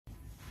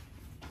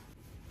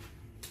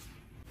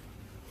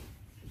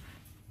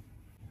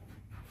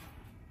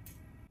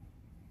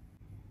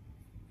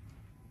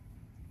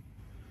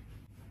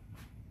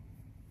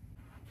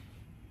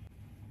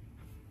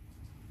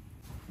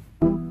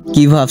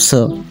কি ভাবছো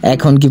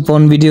এখন কি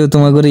পন ভিডিও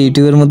তোমার করে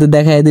ইউটিউবের মধ্যে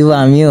দেখাই দিব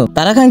আমিও?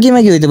 তারা খানকি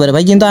মাগি হইতে পারে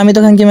ভাই, কিন্তু আমি তো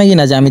খানকি মাগি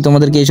না যে আমি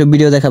তোমাদেরকে এইসব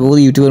ভিডিও দেখাবো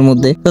ইউটিউবের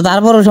মধ্যে। তো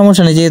তারপরও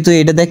সমস্যা নেই, যেহেতু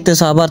এটা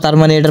দেখতেছো আবার তার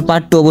মানে এটার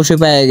পার্ট 2 অবশ্যই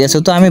পেয়ে গেছো।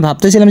 তো আমি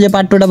ভাবতেছিলাম যে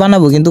পার্ট 2টা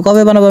বানাবো, কিন্তু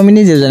কবে বানাবো আমি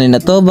নিজেও জানি না।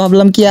 তো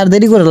ভাবলাম কি আর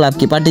দেরি করে লাভ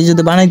কি, পার্টি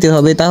যদি বানাইতে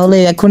হবে তাহলে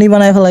এখনই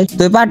বানায় ফেলাই।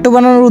 তো পার্ট 2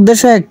 বানানোর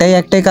উদ্দেশ্য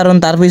একটাই কারণ,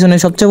 তার পিছনে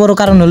সবচেয়ে বড়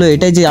কারণ হলো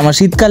এটাই যে আমার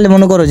শীতকালে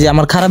মনে করো যে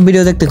আমার খারাপ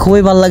ভিডিও দেখতে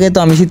খুবই ভালো লাগে। তো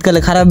আমি শীতকালে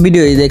খারাপ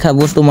ভিডিওই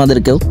দেখাবো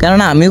তোমাদেরকেও, কারণ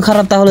আমিও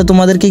খারাপ, তাহলে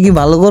তোমাদেরকে কি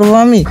ভালো করবো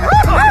আমি?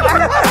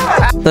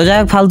 তো যাই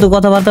হোক, ফালতু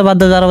কথাবার্তা বাদ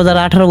দাও।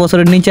 যারা 18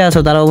 বছরের নিচে আছো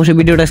তারা অবশ্যই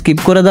ভিডিওটা স্কিপ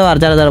করে দাও, আর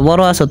যারা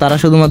বড় আছো তারা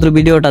শুধুমাত্র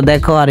ভিডিওটা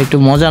দেখো আর একটু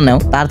মজা নাও।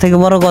 তার থেকে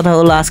বড় কথা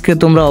হলো আজকে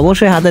তোমরা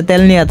অবশ্যই হাতে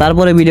তেল নিয়ে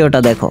তারপরে ভিডিওটা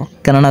দেখো,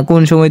 কেননা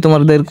কোন সময়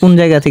তোমাদের কোন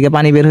জায়গা থেকে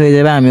পানি বের হয়ে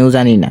যাবে আমিও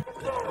জানি না।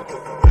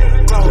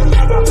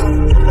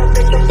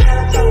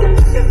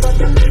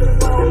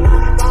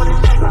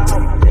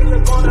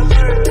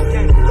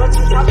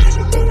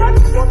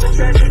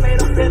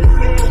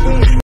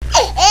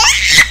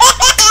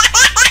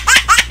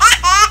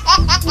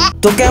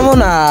 তো কেমন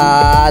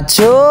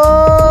আছো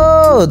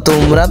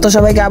তোমরা? তো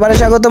সবাইকে আবার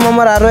স্বাগতম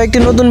আমার আরো একটি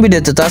নতুন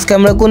ভিডিওতে। তো আজকে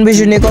আমরা কোন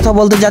বিষয় নিয়ে কথা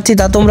বলতে যাচ্ছি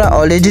তা তোমরা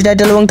অলরেডি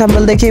টাইটেল এবং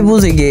থাম্বনেল দেখেই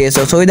বুঝে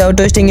গিয়েছো। So without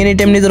wasting any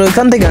time নিজের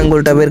ওইখান থেকে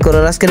আঙ্গুলটা বের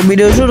করার আজকের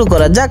ভিডিও শুরু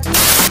করা যাক।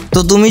 তো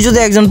তুমি যদি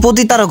একজন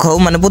পতিতারক হও,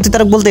 মানে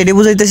পতিতারক বলতে এটি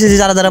বুঝাইতেছে যে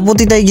যারা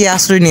পতিতায় গিয়ে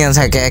আশ্রয় নিয়ে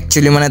থাকে,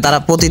 অ্যাকচুয়ালি মানে তারা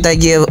পতিতায়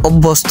গিয়ে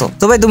অভ্যস্ত।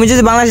 তো ভাই তুমি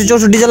যদি বাংলাদেশের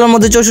 64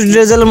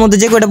 জেলার মধ্যে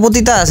যে কয়টা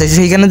পতিতা আছে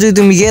সেইখানে যদি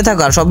তুমি গিয়ে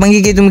থাকো আর সব মাগি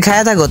গিয়ে তুমি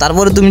খায় থাকো,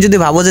 তারপরে তুমি যদি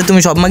ভাবো যে তুমি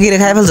সব মাগিরে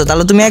খায় ফেলছো,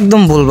 তাহলে তুমি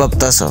একদম ভুল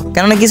ভাবতেছো।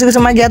 কেননা কিছু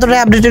মাগি এতটাই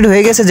আপডেটেড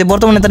হয়ে গেছে যে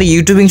বর্তমানে তারা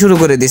ইউটিউবিং শুরু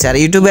করে দিছে, আর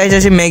ইউটিউবে এসে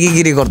সে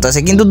ম্যাগিগিরি করতেছে।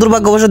 কিন্তু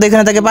দুর্ভাগ্যবশত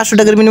এখানে তাকে 500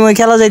 টাকার বিনিময়ে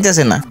খেলা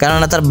যাইতেছে না,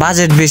 কেননা তার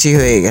বাজেট বেশি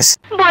হয়ে গেছে।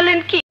 বলেন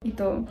কি?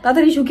 তো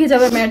তাড়াতাড়ি শুকিয়ে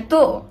যাবে ম্যাট।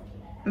 তো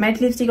ম্যাট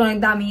লিপস্টিক অনেক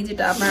দামি,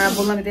 যেটা আপনারা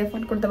বললাম এতে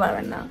এফোর্ড করতে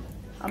পারবেন না,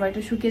 আবার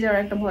একটু শুকিয়ে যাওয়ার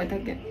একটা ভয়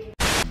থাকে।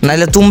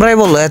 নাইলে তোমরাই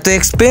বলো এত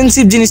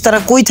এক্সপেন্সিভ জিনিস তারা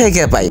কই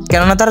থেকে পায়?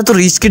 কেননা তারা তো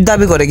রিচ কিড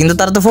দাবি করে, কিন্তু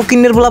তারা তো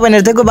ফকিন্নের পোলা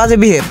পাইনের থেকে বাজে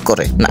বিহেভ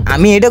করে। না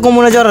আমি এটা কম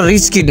মনে যারা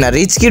রিচ কিড না,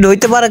 রিচ কিড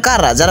হইতে পারে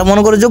কারা? যারা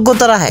মনে করে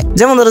যোগ্যতা রাখে।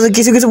 যেমন ধরো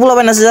কিছু পোলা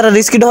পাইন আছে যারা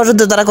রিচ কিড হওয়ার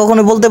সত্ত্বেও তারা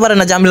কখনো বলতে পারে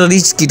না যে আমি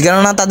রিচ কিড,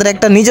 কেননা তাদের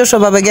একটা নিজস্ব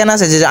ভাবে জ্ঞান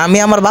আছে যে আমি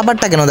আমার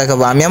বাবারটা কেন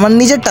দেখাবো, আমি আমার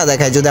নিজেরটা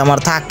দেখাই যদি আমার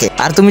থাকে।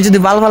 আর তুমি যদি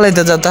বাল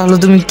ফালাইতে চাও তাহলে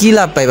তুমি কি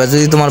লাভ পাইবা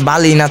যদি তোমার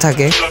বালই না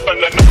থাকে?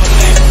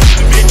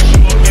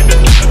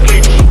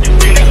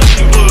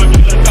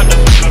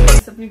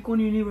 কোন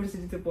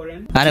ইউনিভার্সিটিতে পড়েন?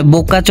 আরে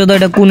বোকাচোদা,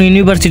 এটা কোন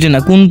ইউনিভার্সিটি না,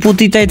 কোন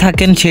পতিতায়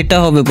থাকেন সেটা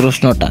হবে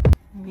প্রশ্নটা।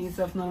 মিস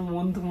আপনার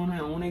মন তো মনে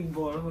হয় অনেক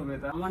বড় হবে।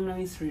 আমার নাম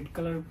ইস রেড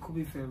কালার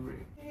খুবই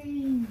ফেভারিট।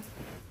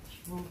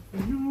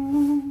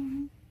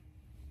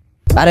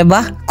 আরে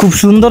বাহ, খুব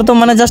সুন্দর। তো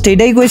মানে জাস্ট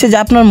এটাই কইছে যে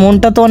আপনার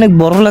মনটা তো অনেক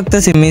বড়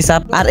লাগতেছে মিস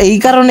আপ, আর এই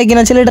কারণে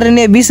কিনা ছেলেটা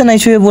নিয়ে বিছানায়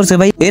শুয়ে পড়ছে।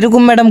 ভাই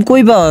এরকম ম্যাডাম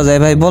কই পাওয়া যায়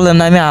ভাই বলেন?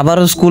 আমি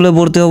আবারও স্কুলে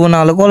ভর্তি হবো, না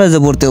হলে কলেজে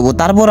ভর্তি হবো,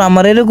 তারপর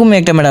আমার এরকমই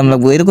একটা ম্যাডাম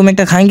লাগবে। এরকম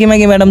একটা খাঙ্কি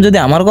মাগি ম্যাডাম যদি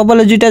আমার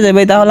কপালে জুটা যায়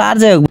ভাই, তাহলে আর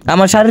যাই হোক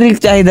আমার শারীরিক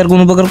চাহিদার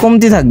কোনো প্রকার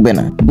কমতি থাকবে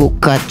না।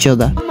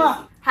 বোকাচোদা।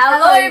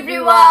 Hello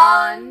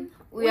everyone,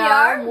 we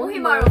are Mahi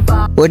Marufa.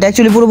 ওইটা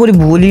অ্যাকচুয়ালি পুরোপুরি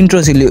ভুল ইন্ট্রো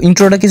ছিল।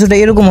 ইন্ট্রোটা কিছুটা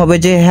এরকম হবে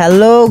যে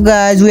hello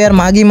guys, we are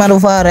Mahi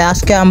Marufa, আর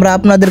আজকে আমরা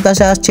আপনাদের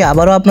কাছে আসছি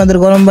আবারও আপনাদের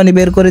গরম পানি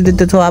বের করে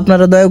দিতে। তো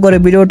আপনারা দয়া করে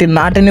ভিডিওটি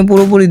না টেনে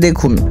পুরোপুরি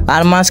দেখুন,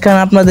 আর মাঝখানে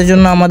আপনাদের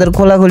জন্য আমাদের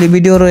খোলাখুলি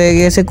ভিডিও রয়ে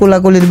গেছে,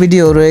 কোলাকুলির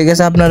ভিডিও রয়ে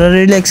গেছে। আপনারা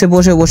রিল্যাক্সে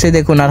বসে বসে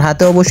দেখুন, আর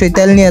হাতে অবশ্যই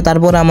তেল নিয়ে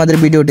তারপরে আমাদের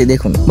ভিডিওটি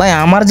দেখুন। ভাই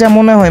আমার যা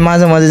মনে হয়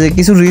মাঝে মাঝে যে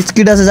কিছু রিচ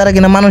কিড আছে যারা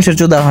কিনা মানুষের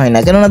চোদা হয় না।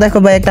 কেননা দেখো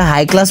ভাই, একটা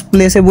হাই ক্লাস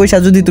প্লেসে বসে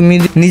যদি তুমি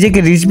নিজেকে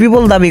রিচ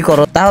পিপল দাবি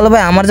করো, তাহলে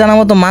ভাই আমার জানা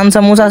মতো মানসা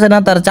মুসা আছে না,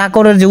 তার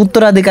চাকরের যে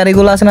উত্তরাধিকারী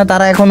গুলো আছে না,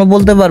 তারা এখনো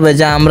বলতে পারবে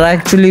যে আমরা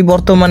অ্যাকচুয়ালি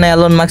বর্তমানে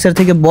এলন মাস্কের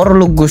থেকে বড়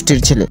লোক গোষ্ঠীর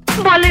ছেলে।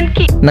 বলেন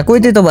কি না?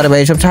 কইতেই তো পারে ভাই,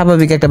 এসব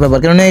স্বাভাবিক একটা ব্যাপার।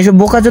 কারণ এইসব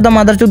বোকাচোদা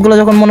মাদারচোদ গুলো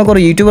যখন মনে করো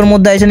ইউটিউবের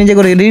মধ্যে এসে নিজে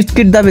করে রিচ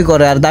কিড দাবি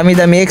করে আর দামি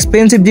দামি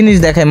এক্সপেন্সিভ জিনিস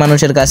দেখায়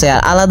মানুষের কাছে, আর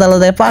আলাদা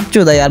আলাদা পাচ্ছ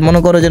দেয়, আর মনে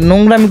করো যে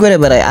নোংরামি করে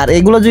বেড়ায়, আর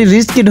এগুলো যদি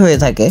রিচ কিড হয়ে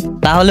থাকে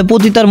তাহলে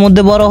পতিতার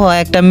মধ্যে বড় হয়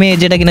একটা মেয়ে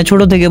যেটা কিনা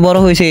ছোট থেকে বড়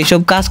হয়েছে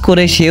এইসব কাজ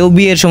করে, সেও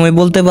বিয়ের সময়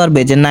বলতে পারবে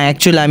যে না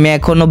অ্যাকচুয়ালি আমি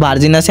এখনো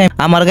ভার্জিন আছি,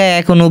 আমার গায়ে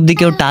এখনো অব্দি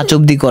কেউ টাচ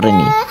অব্দি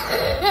করেনি।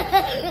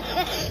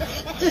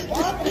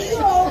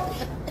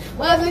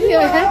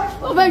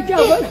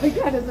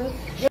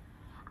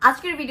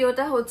 আজকের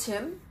ভিডিওটা হচ্ছে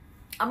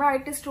আমরা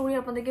আরেকটা স্টোরি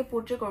আপনাদেরকে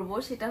পোর্ট্রে করব,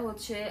 সেটা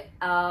হচ্ছে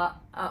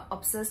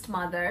obsessed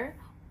mother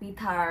with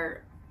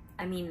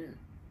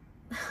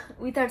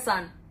her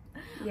son.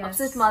 Yes.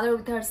 Obsessed mother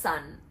with her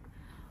son,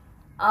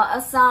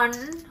 a son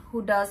who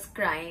does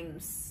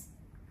crimes,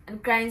 and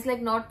crimes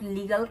like not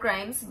legal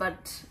crimes but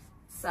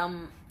some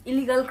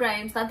illegal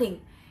crimes, nothing,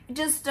 it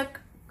just a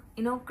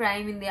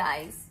crime in the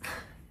eyes.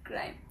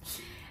 crime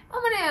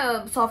মানে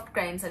soft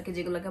crimes আর কি,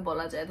 যেগুলোকে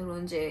বলা যায়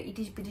ধরুন যে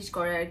ইটিশ পিটিশ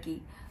করে আর কি।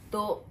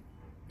 তো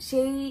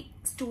সেই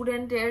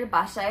স্টুডেন্টের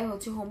বাসায়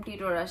হচ্ছে হোম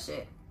টিউটর আসে,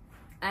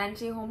 অ্যান্ড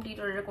সেই হোম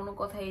টিউটরের কোনো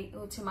কথাই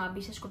হচ্ছে মা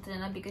বিশ্বাস করতে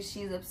চায় না, because she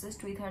is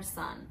obsessed with her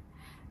San,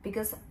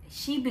 because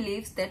she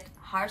believes that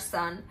her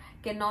San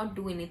can not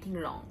do anything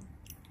wrong.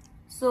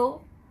 So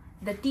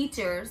the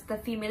teachers, the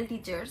female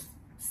teachers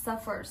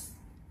suffers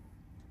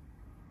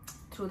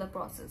through the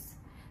process.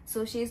 So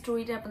সেই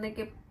স্টোরিটা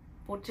আপনাদেরকে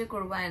portray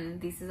করব, and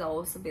this is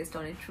also based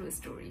on a true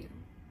story.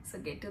 So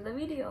get to the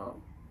video.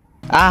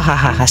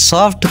 আহা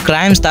soft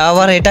crimes, তা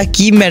আবার এটা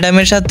কি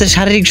ম্যাডামের সাথে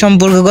শারীরিক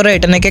সম্পর্ক করে,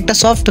 এটা নাকি একটা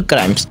সফট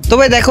ক্রাইমস।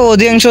 তবে দেখো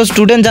অধিকাংশ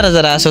স্টুডেন্ট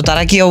যারা আছো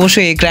তারা কি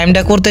অবশ্যই এই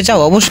ক্রাইমটা করতে চাও?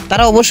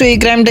 তারা অবশ্যই এই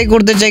ক্রাইমটাই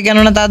করতে চায়,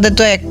 কেননা তাদের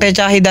তো একটাই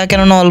চাহিদা,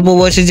 কেননা অল্প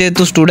বয়সে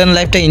যেহেতু স্টুডেন্ট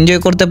লাইফটা এনজয়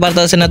করতে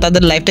পারতেছে না,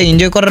 তাদের লাইফটা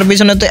এনজয় করার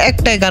পিছনে তো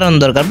একটাই কারণ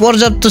দরকার,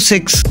 পর্যাপ্ত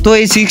সেক্স। তো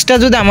এই সেক্সটা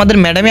যদি আমাদের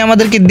ম্যাডামই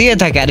আমাদেরকে দিয়ে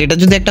থাকে, আর এটা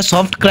যদি একটা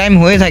সফট ক্রাইম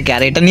হয়ে থাকে,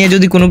 আর এটা নিয়ে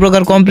যদি কোনো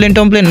প্রকার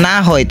কমপ্লেন না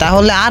হয়,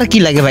 তাহলে আর কি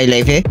লাগে ভাই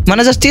লাইফে?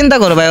 মানে জাস্ট চিন্তা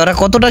করো ভাই, ওরা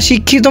কতটা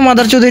শিক্ষিত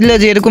মাদারচোদ হইলে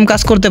যে এরকম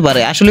কাজ করতে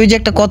পারে। আসলে ওই যে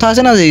একটা কথা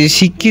আছে না, যে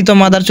শিক্ষিত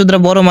মাদারচোদরা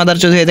বড়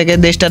মাদারচোদ হয়ে থাকে,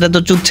 দেশটারে তো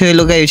চুচ্ছে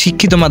হইলো গায়ে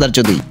শিক্ষিত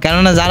মাদারচোদই।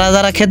 কেননা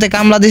যারা খেতে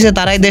কামলা দিছে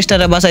তারাই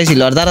দেশটারে বাঁচাইছিল,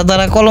 আর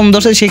যারা কলম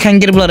ধরছে সেই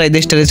খাঙ্কির বলারাই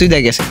দেশটারে চুইদা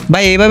গেছে।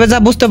 ভাই এইভাবে যা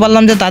বুঝতে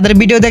পারলাম যে তাদের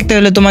ভিডিও দেখতে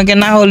হলে তোমাকে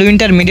না হলে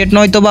ইন্টারমিডিয়েট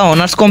নয়তো বা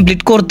অনার্স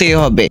কমপ্লিট করতেই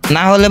হবে,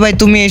 না হলে ভাই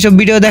তুমি এইসব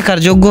ভিডিও দেখার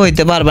যোগ্য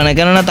হইতে পারবে না।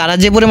 কেননা তারা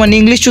যে পরিমাণ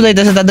ইংলিশ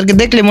চুদাইতেছে, তাদেরকে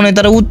দেখলে মনে হয়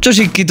তারা উচ্চ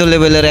শিক্ষিত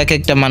লেভেলের এক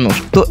একটা মানুষ।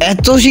 তো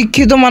এত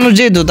শিক্ষিত মানুষ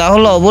যেহেতু,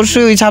 তাহলে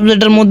অবশ্যই ওই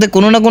সাবজেক্টের মধ্যে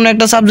কোনো না কোনো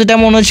একটা সাবজেক্ট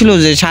এমন ছিল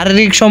যে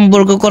শারীরিক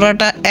সম্পর্ক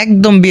করাটা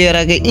একদম বিয়ের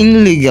আগে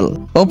ইনলিগ্যাল,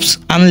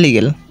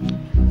 আনলিগ্যাল।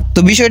 তো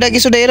বিষয়টা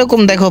কিছুটা এরকম,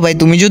 দেখো ভাই,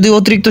 তুমি যদি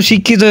অতিরিক্ত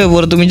শিক্ষিত হয়ে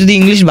পড়ো, তুমি যদি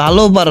ইংলিশ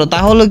ভালো পারো,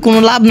 তাহলে কোনো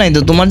লাভ নাই। তো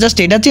তোমার জাস্ট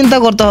এটা চিন্তা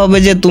করতে হবে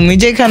যে তুমি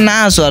যেখানে না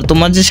আসো, আর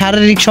তোমার যে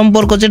শারীরিক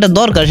সম্পর্ক যেটা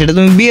দরকার সেটা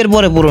তুমি বিয়ের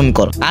পরে পূরণ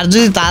করো। আর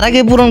যদি তার আগে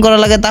পূরণ করা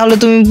লাগে, তাহলে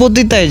তুমি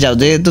পতিতায় যাও।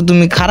 যেহেতু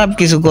তুমি খারাপ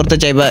কিছু করতে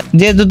চাইবা,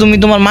 যেহেতু তুমি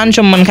তোমার মান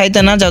সম্মান খাইতে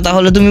না চাও,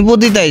 তাহলে তুমি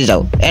পতিতায়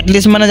যাও।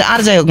 অ্যাটলিস্ট মানে আর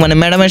যাই হোক, মানে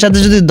ম্যাডামের সাথে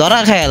যদি ধরা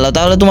খায়ালো,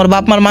 তাহলে তোমার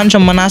বাপ মার মান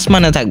সম্মান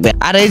আসমানে থাকবে।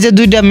 আর এই যে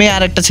দুইটা মেয়ে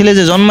আর একটা ছেলে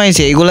যে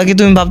জন্মাইছে, এগুলা কি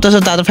তুমি ভাবতেছো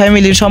তার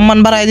ফ্যামিলির সম্মান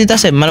বাড়াই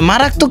দিতেছে? মানে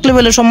মারাত্মক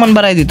লেভেলের সম্মান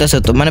বাড়াই দিতেছে।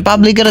 তো মানে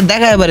পাবলিকের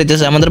দেখায়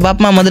বাড়িতেছে। আমাদের বাপ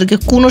মা আমাদেরকে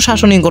কোনো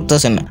শাসনই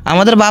করতেছে না,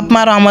 আমাদের বাপ মা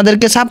আরো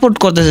আমাদেরকে সাপোর্ট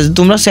করতেছে।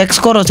 তোমরা সেক্স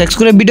করো, সেক্স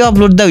করে ভিডিও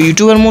আপলোড দাও,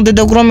 ইউটিউবের মধ্যে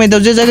দাও, ক্রমে দাও,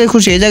 যে জায়গায়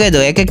খুশি এই জায়গায়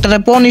দাও। এক একটা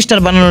পর্ন স্টার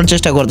বানানোর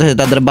চেষ্টা করতেছে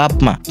তাদের বাপ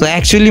মা। তো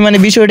অ্যাকচুয়ালি মানে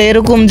বিষয়টা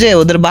এরকম যে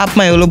ওদের বাপ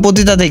মা হলো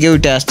পতিতা থেকে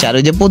উঠে আসছে, আর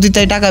ওই যে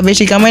পতিতায় টাকা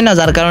বেশি কামায় না,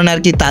 যার কারণে আর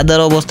কি তাদের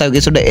অবস্থা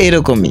কিছুটা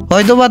এরকমই।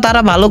 হয়তোবা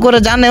তারা ভালো করে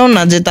জানেও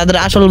না যে তাদের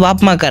আসল বাপ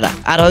মা কারা,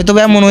 আর হয়তো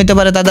এমন হইতে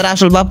পারে তাদের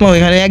আসল বাপ মা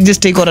ওইখানে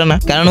এক্সিস্টই করে না।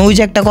 কারণ ওই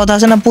যে একটা কথা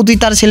আছে না,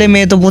 পতিতার ছেলে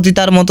মেয়ে তো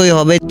পতিতার মতোই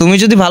হবে। তুমি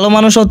যদি ভালো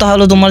মানুষ হও,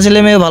 তাহলে তোমার ছেলে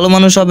মেয়ে ভালো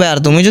মানুষ হবে, আর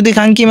তুমি যদি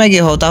খানকি মাগি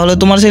হও, তাহলে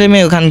তোমার ছেলে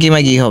মেয়েও খানকি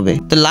মাগি হবে।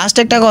 তো লাস্ট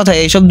একটা কথা,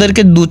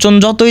 এইসবদেরকে দূষণ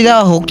যতই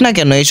দেওয়া হোক না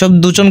কেন, এইসব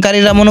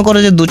দূষণকারীরা মনে করে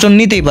যে দূষণ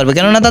নিতেই পারবে,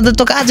 কেননা তাদের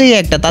তো কাজেই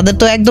একটা, তাদের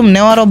তো একদম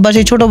নেওয়ার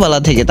অভ্যাসই ছোটবেলা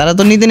থেকে, তারা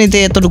তো নিতে নিতে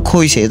এতটুকু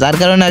হইছে, যার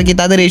কারণে আর কি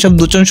তাদের এইসব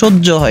দূষণ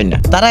সহ্য হয় না।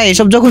 তারা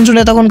এইসব যখন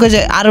শুনে তখন কয়ে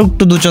যে আরো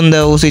একটু দূষণ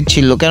দেওয়া উচিত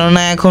ছিল,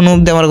 কেননা এখন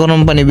অব্দি আমার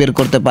গরম পানি বের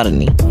করতে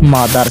পারেনি।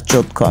 মাদার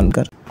চোদ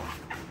খনকার,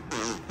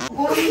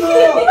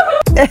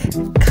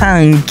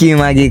 খাঙ্কি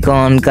মাগি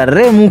কনকার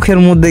রে, মুখের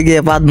মধ্যে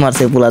গিয়ে পাদ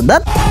মারছে পুলার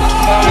দাঁত।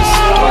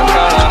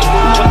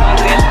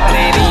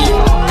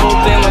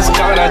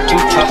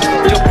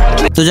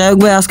 তো যাই হোক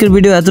ভাই, আজকের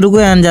ভিডিও এতটুকু।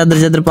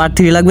 যাদের পার্ট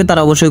 3 লাগবে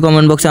তারা অবশ্যই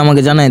কমেন্ট বক্সে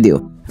আমাকে জানাই দিও।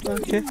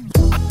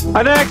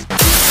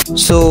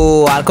 সো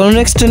আর কোনো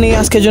নেক্সট নেই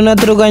আজকের জন্য,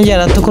 এতটুকু।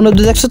 যারা এতক্ষণ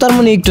অব্দি দেখছো তার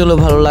মানে একটু হলেও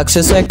ভালো লাগছে।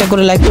 সো একটা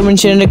করে লাইক, কমেন্ট,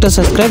 শেয়ার, একটা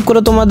সাবস্ক্রাইব করো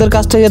তোমাদের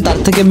কাছ থেকে, তার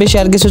থেকে বেশি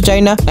আর কিছু চাই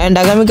না। এন্ড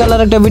আগামীকাল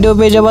আর একটা ভিডিও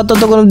পেয়ে যাবো।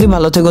 ততক্ষণ অব্দি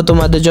ভালো থেকো,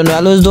 তোমাদের জন্য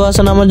অলওয়েজ দোয়া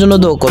আছে, আমার জন্য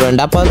দোয়া করো। এন্ড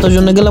আপাতত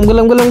জন্য গেলাম।